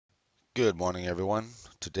Good morning, everyone.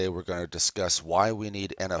 Today we're going to discuss why we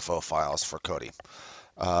need NFO files for coding.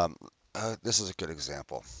 Um, this is a good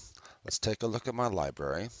example. Let's take a look at my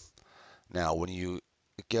library. Now, when you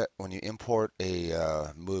import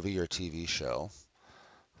a movie or TV show,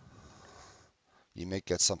 you may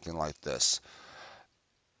get something like this.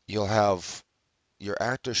 You'll have your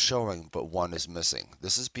actors showing, but one is missing.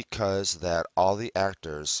 This is because that all the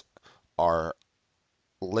actors are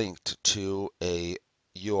linked to a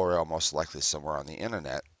URL, most likely somewhere on the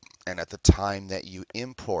internet. And at the time that you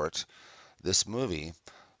import this movie,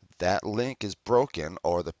 that link is broken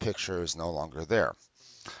or the picture is no longer there.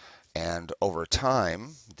 And over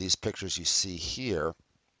time, these pictures you see here,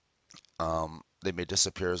 they may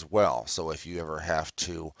disappear as well. So if you ever have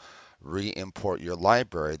to re-import your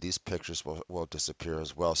library, these pictures will disappear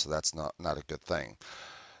as well. So that's not a good thing.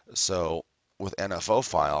 So with NFO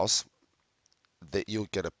files, that you'll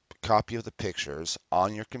get a copy of the pictures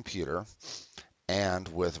on your computer, and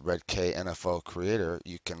with Redk NFO Creator,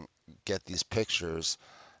 you can get these pictures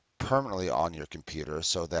permanently on your computer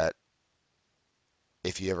so that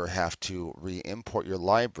if you ever have to re-import your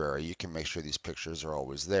library, you can make sure these pictures are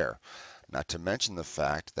always there. Not to mention the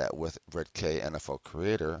fact that with Redk NFO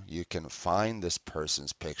Creator, you can find this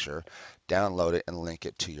person's picture, download it, and link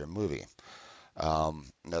it to your movie.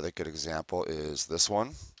 Another good example is this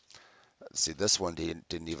one. See, this one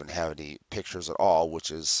didn't even have any pictures at all,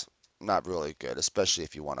 which is not really good, especially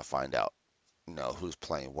if you want to find out, who's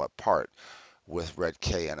playing what part. With Redk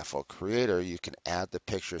NFO Creator, you can add the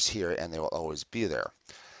pictures here and they will always be there.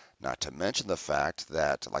 Not to mention the fact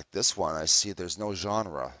that, like this one, I see there's no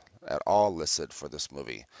genre at all listed for this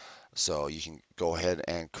movie. So you can go ahead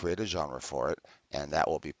and create a genre for it, and that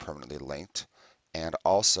will be permanently linked. And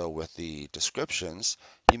also with the descriptions,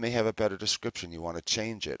 you may have a better description. You want to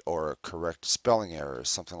change it or correct spelling errors,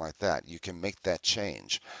 something like that. You can make that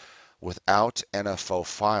change. Without NFO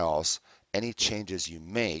files, any changes you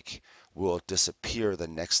make will disappear the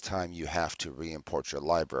next time you have to re-import your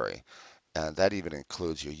library. And that even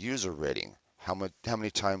includes your user rating. How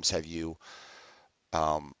many times have you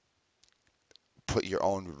um, put your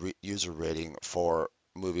own user rating for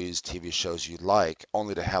movies, TV shows you like,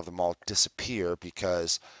 only to have them all disappear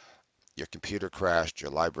because your computer crashed,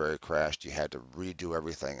 your library crashed, you had to redo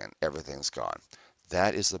everything, and everything's gone.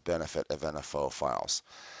 That is the benefit of NFO files.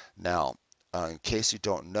 Now, in case you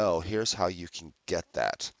don't know, here's how you can get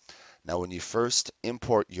that. Now, when you first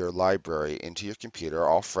import your library into your computer,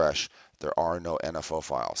 all fresh, there are no NFO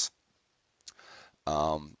files.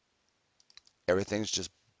 Um, Everything's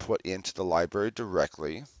just put into the library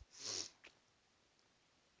directly,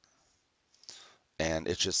 and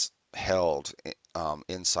it's just held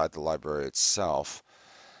inside the library itself.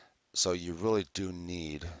 So you really do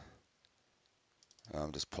need,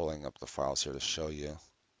 I'm just pulling up the files here to show you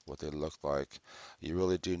what they look like. You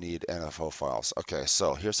really do need NFO files. Okay,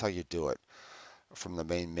 so here's how you do it. From the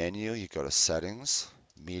main menu, you go to Settings,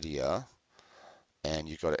 Media, and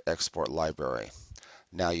you go to Export Library.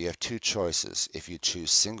 Now you have two choices. If you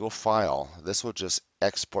choose single file, this will just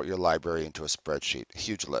export your library into a spreadsheet, a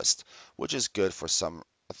huge list, which is good for some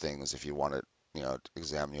things if you want to,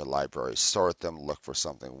 examine your library, sort them, look for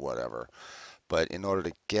something, whatever. But in order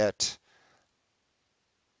to get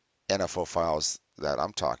NFO files that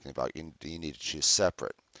I'm talking about, you need to choose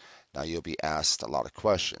separate. Now you'll be asked a lot of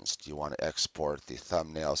questions. Do you want to export the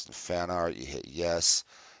thumbnails and fan art? You hit yes.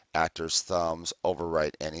 Actors' thumbs,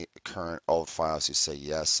 overwrite any current old files. You say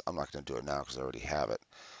yes. I'm not going to do it now because I already have it.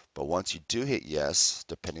 But once you do hit yes,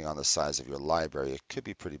 depending on the size of your library, it could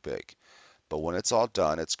be pretty big. But when it's all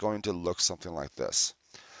done, it's going to look something like this.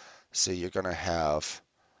 So you're going to have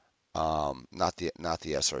not the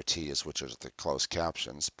SRTs, which are the closed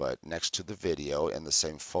captions, but next to the video in the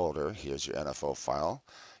same folder, here's your NFO file.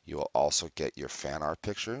 You will also get your fan art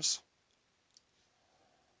pictures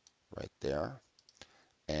right there,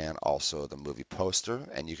 and also the movie poster.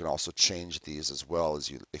 And you can also change these as well as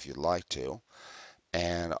you if you'd like to.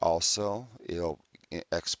 And also it'll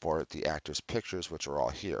export the actors' pictures, which are all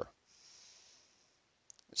here.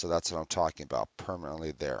 So that's what I'm talking about,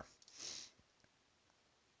 permanently there.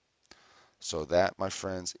 So that, my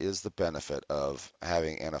friends, is the benefit of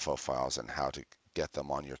having NFO files and how to get them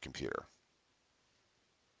on your computer.